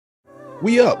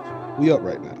We up. We up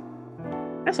right now.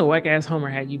 That's a whack ass Homer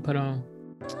hat you put on.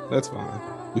 That's fine.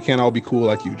 We can't all be cool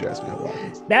like you, Jasmine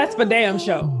Watkins. That's for damn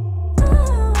show.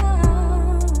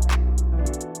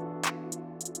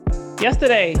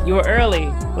 Yesterday, you were early.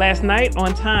 Last night,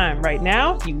 on time. Right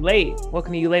now, you late.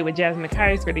 Welcome to You Late with Jasmine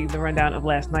Nikias, ready to the rundown of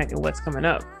last night and what's coming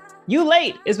up. You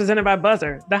Late is presented by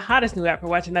Buzzer, the hottest new app for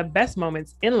watching the best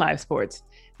moments in live sports.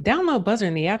 Download Buzzer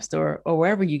in the App Store or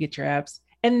wherever you get your apps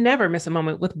and never miss a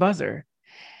moment with Buzzer.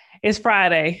 It's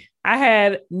Friday. I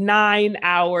had 9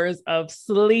 hours of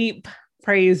sleep.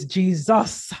 Praise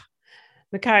Jesus.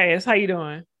 Nikias, how you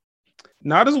doing?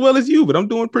 Not as well as you, but I'm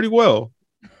doing pretty well.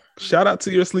 Shout out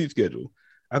to your sleep schedule.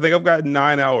 I think I've got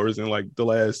 9 hours in like the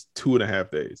last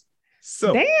 2.5 days.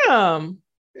 So damn.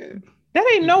 Yeah. That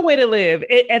ain't no way to live.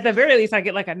 At the very least, I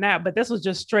get like a nap, but this was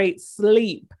just straight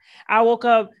sleep. I woke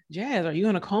up, Jazz, are you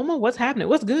in a coma? What's happening?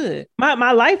 What's good?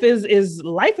 My life is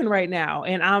lifing right now,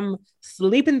 and I'm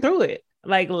sleeping through it.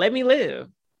 Like, let me live.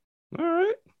 All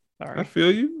right. Sorry. I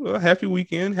feel you. Well, happy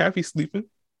weekend. Happy sleeping.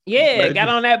 Yeah, got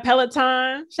on that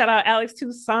Peloton. Shout out Alex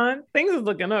Toussaint. Things is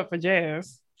looking up for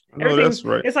Jazz. Oh, that's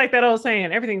right. It's like that old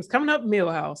saying, everything's coming up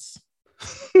Millhouse.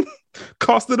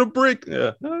 Cost of a brick.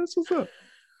 Yeah, no, that's what's up.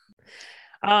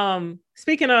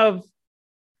 Speaking of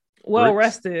well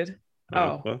rested.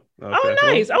 Okay. Oh,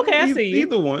 nice. Well, okay, I see you.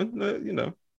 Either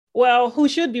one, Well, who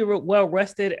should be well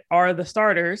rested are the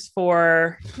starters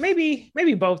for maybe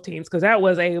both teams, because that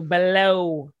was a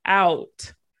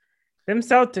blowout. Them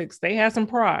Celtics, they had some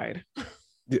pride.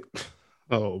 Yeah.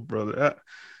 Oh, brother.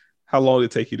 How long did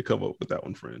it take you to come up with that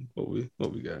one, friend? What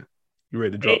we got? You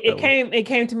ready to drop It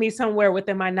came to me somewhere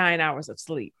within my 9 hours of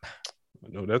sleep.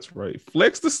 No, that's right.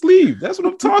 Flex the sleeve. That's what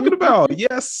I'm talking about.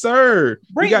 Yes, sir.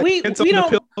 We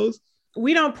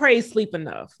don't praise sleep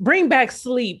enough. Bring back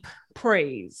sleep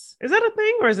praise. Is that a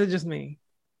thing, or is it just me?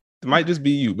 It might just be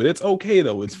you, but it's okay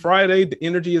though. It's Friday. The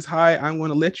energy is high. I'm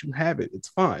going to let you have it. It's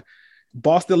fine.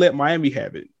 Boston let Miami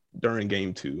have it during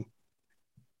game 2.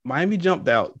 Miami jumped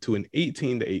out to an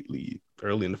 18-8 lead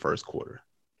early in the first quarter.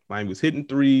 Miami was hitting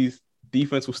threes.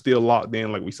 Defense was still locked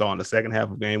in like we saw in the second half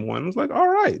of game 1. I was like, all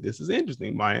right, this is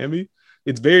interesting, Miami.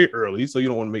 It's very early, so you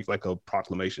don't want to make like a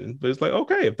proclamation. But it's like,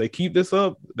 okay, if they keep this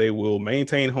up, they will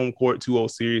maintain home court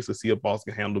 2-0 series to see if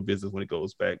Boston can handle business when it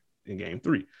goes back in game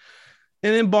 3.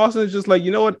 And then Boston is just like,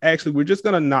 you know what? Actually, we're just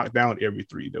going to knock down every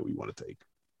three that we want to take.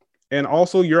 And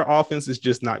also, your offense is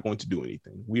just not going to do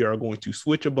anything. We are going to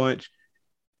switch a bunch.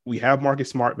 We have Marcus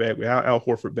Smart back. We have Al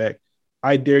Horford back.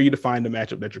 I dare you to find a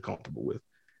matchup that you're comfortable with.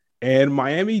 And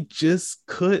Miami just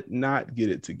could not get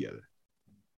it together.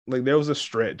 Like, there was a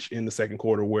stretch in the second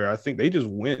quarter where I think they just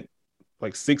went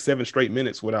like 6-7 straight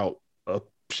minutes without a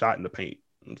shot in the paint.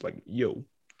 It's like, yo,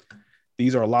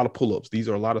 these are a lot of pull-ups. These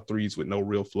are a lot of threes with no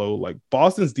real flow. Like,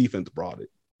 Boston's defense brought it.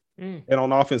 And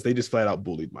on offense, they just flat out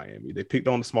bullied Miami. They picked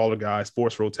on the smaller guys,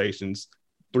 forced rotations.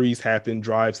 Threes happened,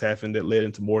 drives happened that led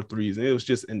into more threes. And it was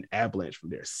just an avalanche from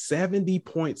there. 70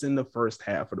 points in the first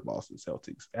half for the Boston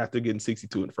Celtics after getting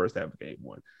 62 in the first half of game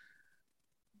 1.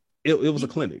 It was a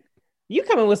clinic. You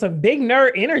coming with some big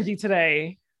nerd energy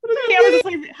today.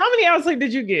 How many hours of sleep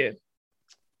did you get?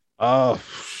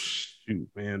 Shoot,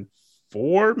 man.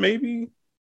 4, maybe?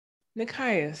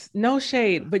 Nikias, no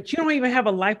shade, but you don't even have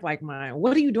a life like mine.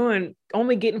 What are you doing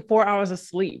only getting 4 hours of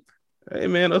sleep? Hey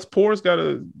man, us poors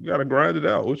gotta grind it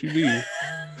out. What you mean?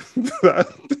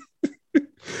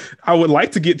 I would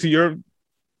like to get to your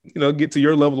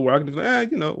level where I can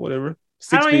just, whatever.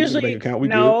 6 figures in the bank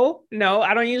account. No,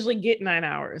 I don't usually get 9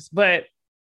 hours, but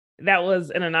that was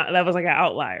like an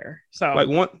outlier. So like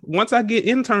once I get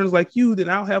interns like you, then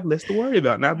I'll have less to worry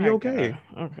about and I'll be okay.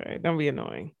 Okay, don't be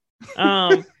annoying.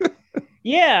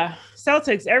 Yeah,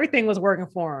 Celtics, everything was working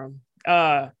for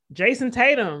them. Jason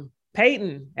Tatum,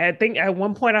 Peyton. I think at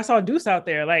one point I saw Deuce out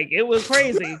there. Like, it was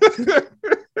crazy.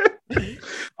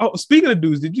 Oh, speaking of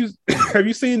Deuce, have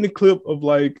you seen the clip of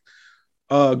like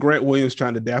Grant Williams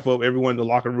trying to dap up everyone in the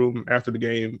locker room after the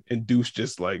game, and Deuce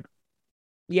just like,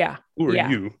 yeah, who are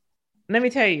you? Let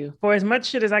me tell you, for as much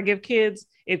shit as I give kids,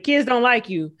 if kids don't like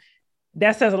you,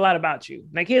 that says a lot about you.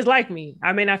 Like, kids like me,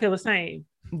 I may not feel the same,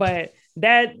 but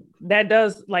that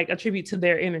does like attribute to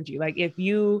their energy. Like, if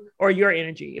you or your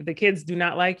energy, if the kids do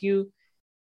not like you,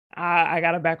 I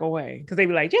gotta back away, because they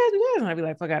be like, Jasmine, and I'd be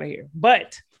like, fuck out of here.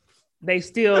 But they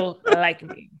still like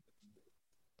me.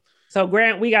 So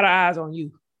Grant, we got our eyes on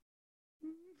you.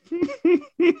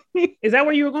 Is that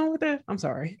where you were going with that? I'm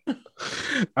sorry.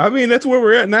 I mean, that's where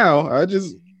we're at now. I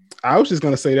was just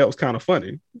gonna say that was kind of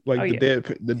funny. Like, the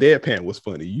deadpan was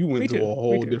funny. You went to a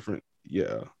whole different.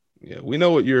 Yeah. We know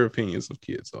what your opinions of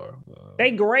kids are. They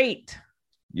great.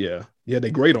 Yeah,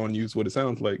 they grate on you is what it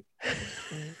sounds like.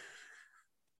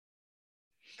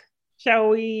 Shall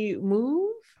we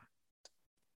move?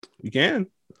 We can.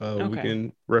 We Okay.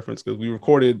 can reference because we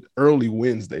recorded early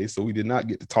Wednesday, so we did not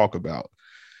get to talk about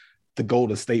the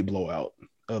Golden State blowout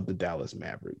of the Dallas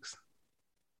Mavericks.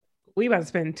 We about to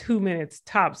spend 2 minutes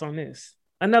tops on this.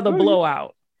 Another Oh, yeah.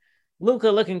 blowout. Luka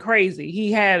looking crazy.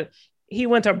 He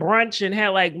went to brunch and had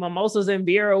like mimosas and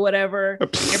beer or whatever.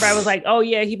 Everybody was like, oh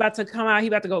yeah, he about to come out. He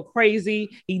about to go crazy.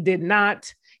 He did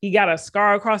not. He got a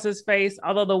scar across his face.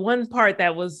 Although the one part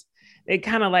that was, it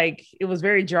kind of like, it was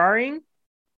very jarring.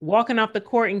 Walking off the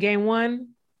court in game 1,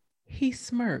 he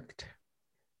smirked.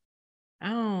 I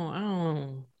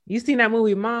don't. You seen that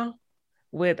movie, Ma?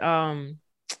 With, damn,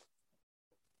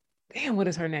 what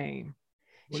is her name?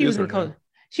 She was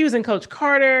in Coach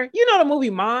Carter. You know the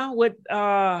movie Ma with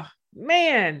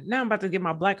man, now I'm about to get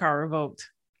my black card revoked.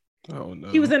 Oh no.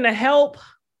 He was in The Help.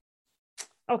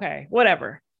 Okay,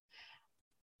 whatever.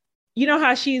 You know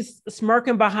how she's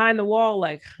smirking behind the wall,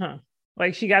 like, huh?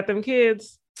 Like she got them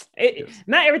kids. Yes.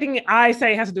 Not everything I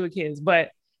say has to do with kids,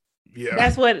 but yeah,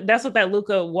 that's what that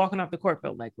Luka walking off the court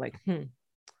felt like. Like,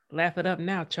 laugh it up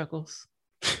now, Chuckles.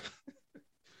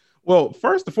 Well,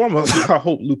 first and foremost, I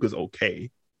hope Luka's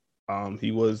okay.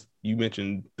 You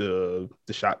mentioned the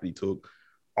shot that he took.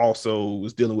 Also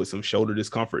was dealing with some shoulder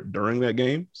discomfort during that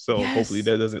game. So yes. Hopefully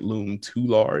that doesn't loom too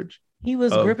large. He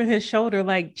was gripping his shoulder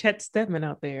like Chet Stedman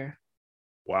out there.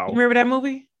 Wow. You remember that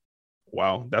movie?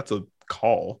 Wow. That's a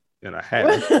call and a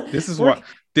half. This is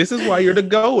why you're the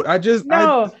GOAT.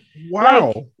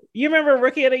 Wow. Like, you remember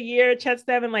Rookie of the Year, Chet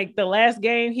Stedman, like the last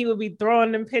game, he would be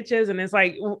throwing them pitches and it's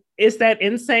like, it's that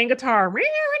insane guitar.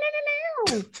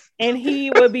 And he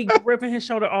would be gripping his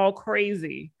shoulder all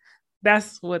crazy.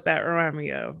 That's what that reminded me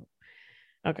of.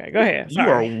 Okay, go ahead.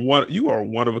 Sorry. You are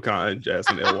one of a kind,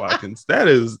 Jasmine L. Watkins. That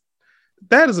is,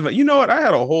 you know what? I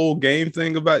had a whole game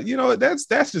thing about, you know what? That's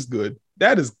just good.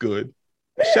 That is good.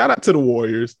 Shout out to the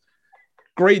Warriors.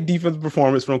 Great defensive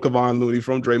performance from Kevon Looney,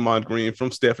 from Draymond Green, from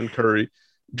Stephen Curry.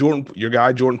 Your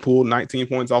guy, Jordan Poole, 19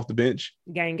 points off the bench.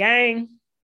 Gang, gang.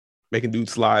 Making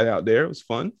dudes slide out there. It was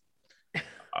fun.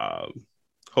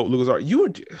 Hope Lucas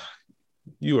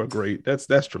you are great.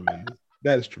 That's tremendous.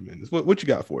 That is tremendous. What you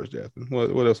got for us, Jasmine?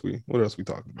 What else we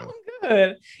talking about? I'm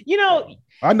good. You know,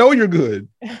 I know you're good.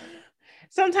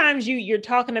 Sometimes you're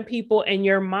talking to people and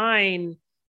your mind,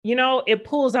 you know, it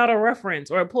pulls out a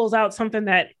reference or it pulls out something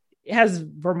that has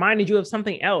reminded you of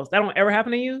something else. That don't ever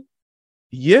happen to you?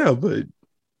 Yeah, but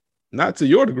not to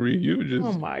your degree. You just,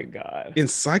 oh my God,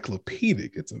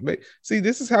 encyclopedic. It's amazing. See,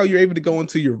 this is how you're able to go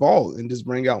into your vault and just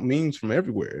bring out memes from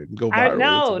everywhere and go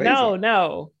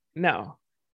viral. No.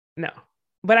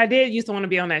 But I did used to want to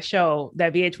be on that show,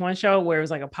 that VH1 show where it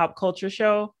was like a pop culture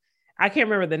show. I can't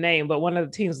remember the name, but one of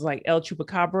the teams was like El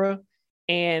Chupacabra,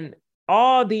 and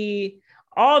all the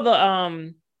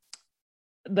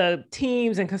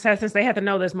teams and contestants, they had to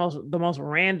know the most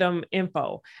random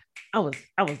info. I was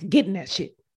getting that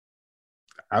shit.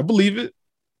 I believe it.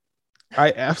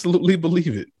 I absolutely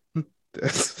believe it.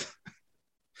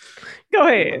 Go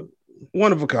ahead.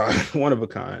 One of a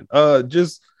kind.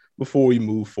 Just before we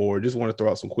move forward, just want to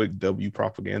throw out some quick W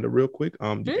propaganda real quick.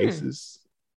 The Aces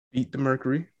beat the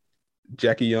Mercury.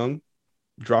 Jackie Young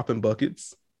dropping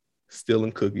buckets,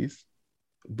 stealing cookies,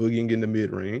 boogieing in the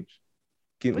mid-range,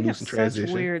 getting loose in transition.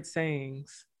 Such weird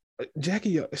sayings. Jackie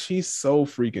Young, she's so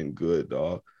freaking good,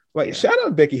 dog. Like, shout out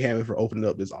to Becky Hammon for opening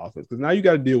up this offense, because now you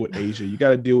got to deal with Asia, you got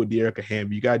to deal with De'Erica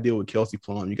Hamby, you got to deal with Kelsey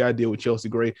Plum, you got to deal with Chelsea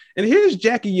Gray, and here's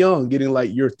Jackie Young getting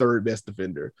like your third best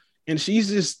defender, and she's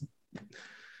just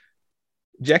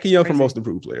Jackie Young for most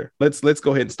improved player. Let's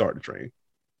go ahead and start the train.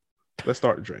 Let's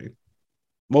start the train.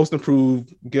 Most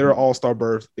improved, get her all-star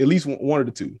berth. At least one of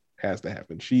the two has to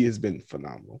happen. She has been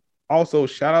phenomenal. Also,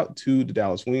 shout out to the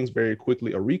Dallas Wings very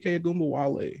quickly. Arike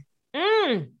Ogunbowale.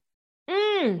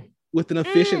 With an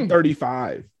efficient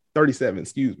 37,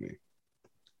 excuse me.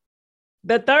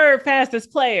 The third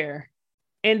fastest player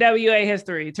in WA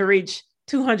history to reach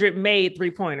 200 made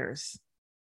three-pointers.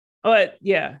 But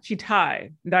yeah, she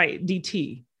tied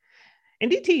DT. And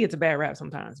DT gets a bad rap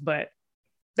sometimes, but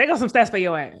they got some stats for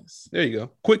your ass. There you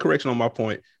go. Quick correction on my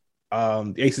point.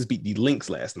 The Aces beat the Lynx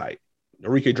last night.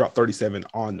 Arike dropped 37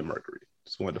 on the Mercury.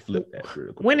 Just wanted to flip that.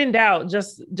 Real quick. When in doubt,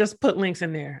 just put Lynx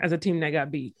in there as a team that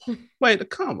got beat. Wait,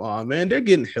 come on, man. They're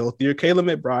getting healthier. Kayla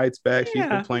McBride's back. She's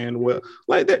been playing well.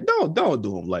 Like that. Don't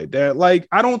do them like that. Like,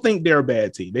 I don't think they're a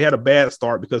bad team. They had a bad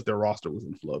start because their roster was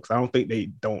in flux. I don't think they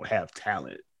don't have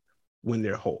talent when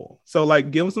they're whole. So, like,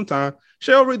 give them some time.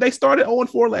 They started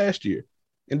 0-4 last year.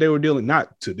 and they were dealing,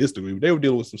 not to this degree, but they were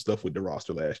dealing with some stuff with the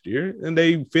roster last year, and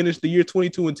they finished the year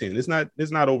 22-10.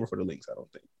 It's not over for the Lynx, I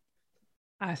don't think.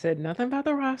 I said nothing about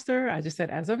the roster. I just said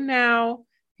as of now,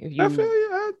 if you, I feel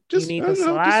you. You need to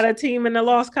slide a team in the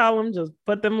loss column, just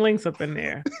put them Lynx up in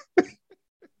there.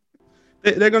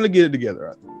 They're going to get it together.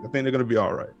 I think they're going to be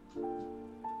all right.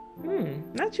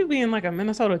 Not you being like a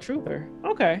Minnesota truther.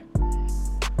 Okay.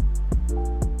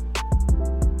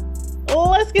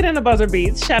 Let's get into buzzer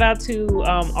beats. Shout out to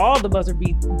all the buzzer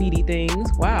beady things.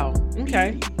 Wow.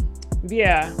 Okay.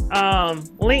 Yeah.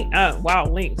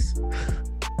 Links.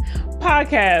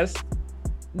 Podcast,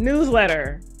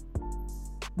 newsletter,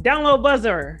 download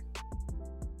buzzer.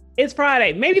 It's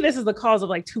Friday. Maybe this is the cause of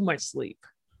like too much sleep,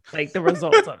 like the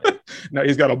results of it. Now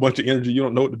he's got a bunch of energy you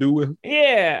don't know what to do with.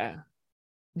 Yeah.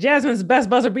 Jasmine's best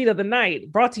buzzer beat of the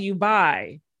night, brought to you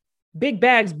by Big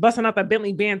Bags busting out the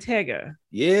Bentley Bentayga.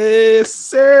 Yes,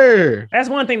 sir. That's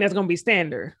one thing that's going to be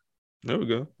standard. There we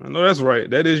go. I know that's right.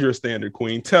 That is your standard,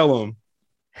 Queen. Tell them.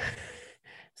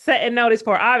 Setting notice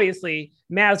for obviously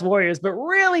Mavs Warriors, but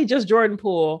really just Jordan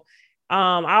Poole.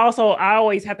 I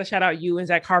always have to shout out you and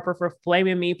Zach Harper for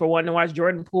flaming me for wanting to watch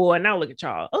Jordan Poole. And now look at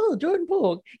y'all. Oh, Jordan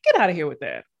Poole. Get out of here with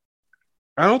that.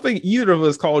 I don't think either of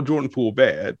us called Jordan Poole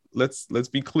bad. Let's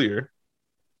be clear.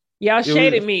 Y'all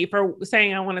shaded me for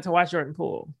saying I wanted to watch Jordan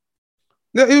Poole.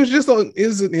 No, it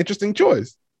was an interesting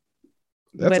choice.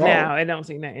 That's but all. Now it don't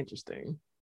seem that interesting.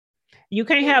 You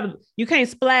can't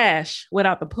splash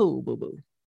without the pool, boo boo.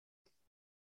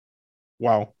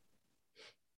 Wow.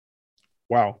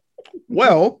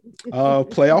 Well,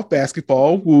 playoff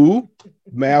basketball. Woo.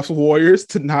 Mavs Warriors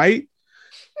tonight.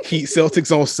 Heat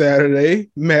Celtics on Saturday.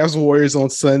 Mavs Warriors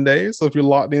on Sunday. So if you're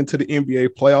locked into the NBA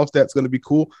playoffs, that's going to be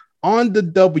cool. On the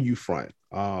W front,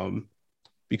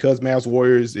 because Mavs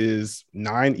Warriors is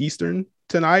 9 Eastern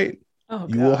tonight,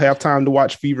 you will have time to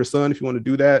watch Fever Sun if you want to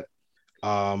do that.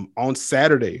 On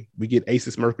Saturday, we get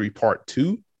Aces Mercury Part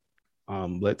 2.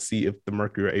 Let's see if the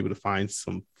Mercury are able to find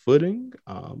some footing.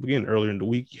 Again, earlier in the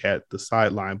week, you had the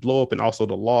sideline blow up and also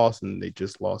the loss, and they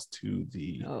just lost to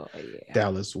the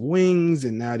Dallas Wings,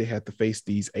 and now they have to face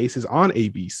these Aces on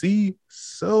ABC.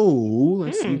 So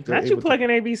let's see. If not you plugging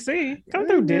ABC. Come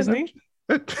through Disney.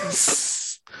 I'm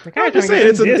just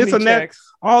saying it's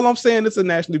all I'm saying, it's a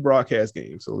nationally broadcast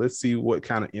game. So let's see what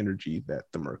kind of energy that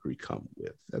the Mercury come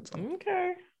with. That's all.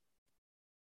 Okay.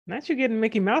 Not you getting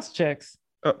Mickey Mouse checks.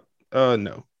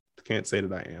 No. Can't say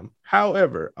that I am.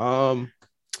 However, are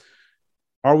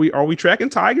we tracking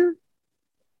Tiger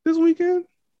this weekend?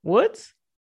 What?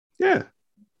 Yeah.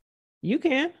 You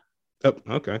can. Oh,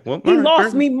 okay. Well, he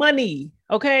lost me money.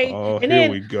 Okay. Oh, and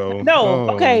here we go. No,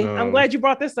 okay. No. I'm glad you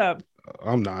brought this up.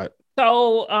 I'm not.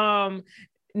 So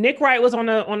Nick Wright was on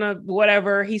a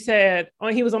whatever. He said,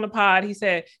 he was on the pod. He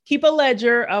said, keep a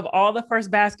ledger of all the first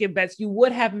basket bets you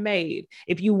would have made.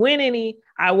 If you win any,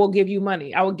 I will give you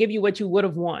money. I will give you what you would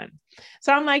have won.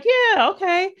 So I'm like, yeah,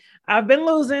 okay. I've been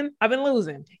losing.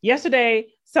 Yesterday,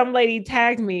 some lady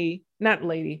tagged me. Not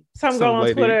lady. Some girl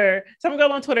on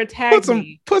Twitter tagged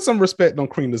me. Put some respect on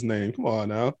Karina's name. Come on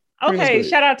now. Okay,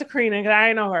 shout out to Karina because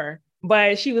I know her.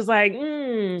 But she was like,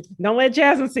 don't let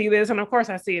Jasmine see this. And of course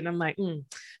I see it. And I'm like,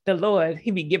 the Lord, he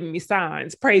be giving me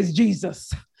signs. Praise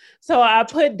Jesus. So I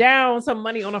put down some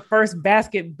money on a first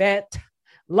basket bet,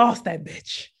 lost that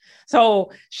bitch.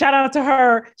 So shout out to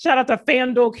her. Shout out to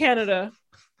FanDuel Canada,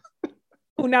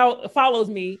 who now follows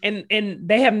me and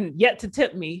they haven't yet to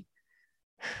tip me.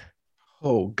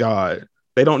 Oh God.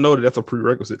 They don't know that that's a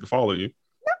prerequisite to follow you.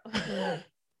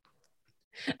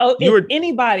 Oh, if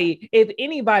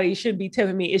anybody should be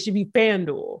tipping me, it should be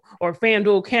FanDuel or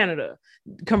FanDuel Canada.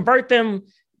 Convert them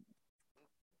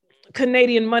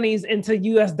Canadian monies into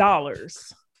US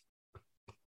dollars.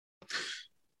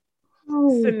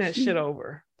 Send that shit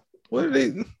over. What are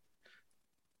they?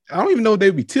 I don't even know if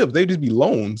they'd be tips. They'd just be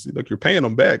loans. Like you're paying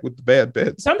them back with the bad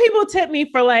bets. Some people tip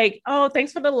me for like, oh,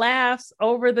 thanks for the laughs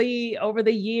over the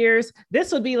years.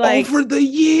 This would be like over the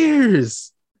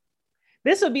years.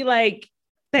 This would be like,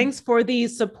 thanks for the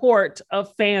support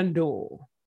of FanDuel.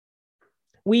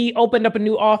 We opened up a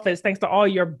new office thanks to all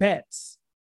your bets.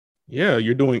 Yeah,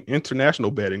 you're doing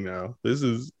international betting now.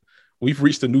 We've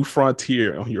reached a new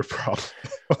frontier on your problem.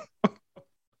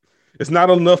 It's not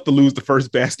enough to lose the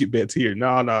first basket bets here.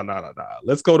 No.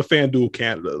 Let's go to FanDuel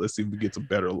Canada. Let's see if we get some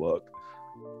better luck.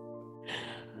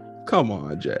 Come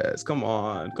on, Jazz. Come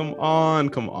on.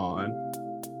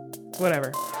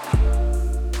 Whatever.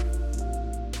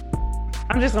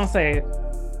 I'm just going to say it.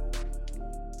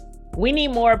 We need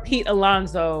more Pete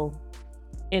Alonso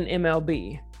in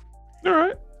MLB. All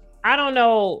right. I don't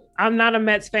know. I'm not a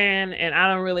Mets fan and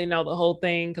I don't really know the whole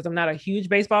thing because I'm not a huge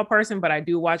baseball person, but I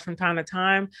do watch from time to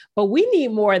time. But we need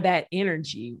more of that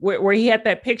energy where he had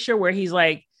that picture where he's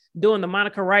like doing the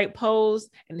Monica Wright pose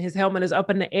and his helmet is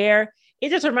up in the air. It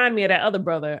just reminded me of that other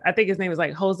brother. I think his name is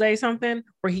like Jose something,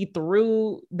 where he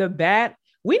threw the bat.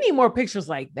 We need more pictures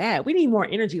like that. We need more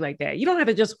energy like that. You don't have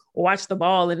to just watch the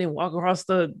ball and then walk across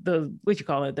the what you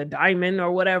call it, the diamond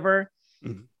or whatever.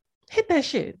 Mm-hmm. Hit that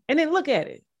shit and then look at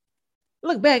it.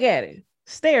 Look back at it.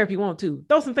 Stare if you want to.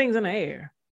 Throw some things in the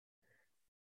air.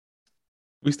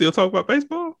 We still talk about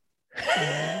baseball?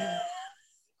 I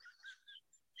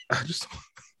just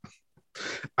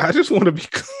want to be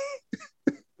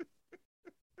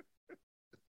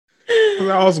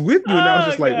I was with you and I was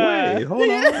just like, wait, hold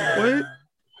on, wait.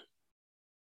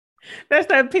 That's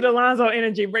that Pete Alonso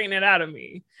energy bringing it out of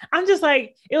me. I'm just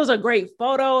like, it was a great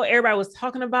photo. Everybody was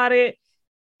talking about it.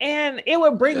 And it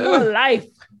would bring more life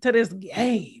to this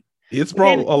game. It's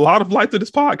brought a lot of life to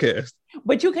this podcast.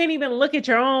 But you can't even look at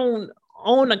your own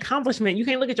accomplishment. You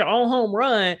can't look at your own home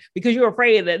run because you're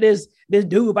afraid that this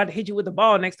dude about to hit you with the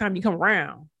ball next time you come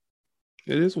around.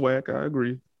 It is whack. I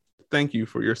agree. Thank you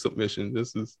for your submission.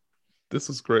 This is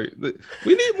great.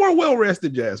 We need more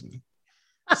well-rested Jasmine.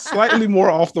 Slightly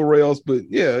more off the rails, but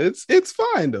yeah, it's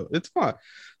fine though. It's fine.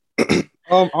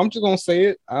 I'm just gonna say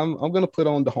it. I'm gonna put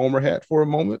on the Homer hat for a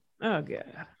moment. Oh god.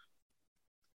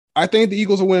 I think the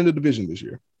Eagles are winning the division this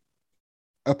year.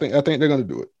 I think they're gonna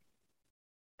do it.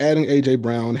 Adding AJ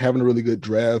Brown, having a really good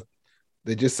draft.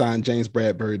 They just signed James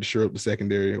Bradbury to shore up the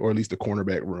secondary, or at least the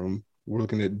cornerback room. We're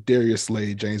looking at Darius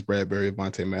Slade, James Bradbury,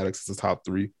 Avonte Maddox as the top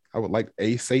three. I would like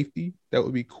a safety. That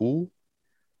would be cool.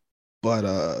 But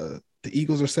the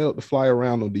Eagles are set up to fly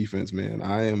around on defense, man.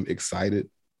 I am excited.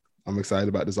 I'm excited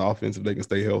about this offense if they can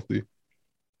stay healthy.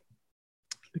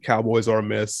 The Cowboys are a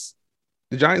mess.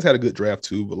 The Giants had a good draft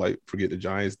too, but like, forget the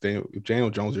Giants. If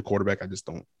Daniel Jones is your quarterback, I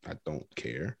don't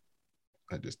care.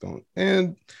 I just don't.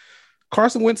 And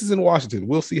Carson Wentz is in Washington.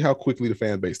 We'll see how quickly the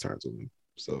fan base turns on him.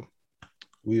 So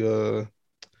we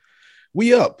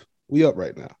up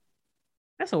right now.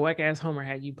 That's a whack ass Homer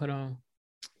hat you put on.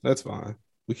 That's fine.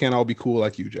 We can't all be cool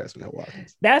like you, Jasmine L.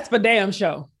 Watkins. That's for damn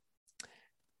show.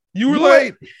 You were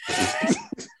late.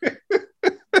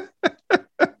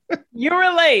 You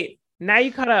were late. Now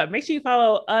you caught up. Make sure you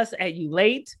follow us at You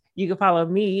Late. You can follow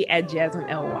me at Jasmine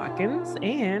L. Watkins.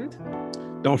 And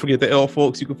don't forget the L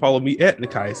folks. You can follow me at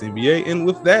Nikias NBA. And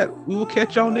with that, we will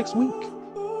catch y'all next week.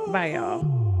 Bye,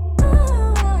 y'all.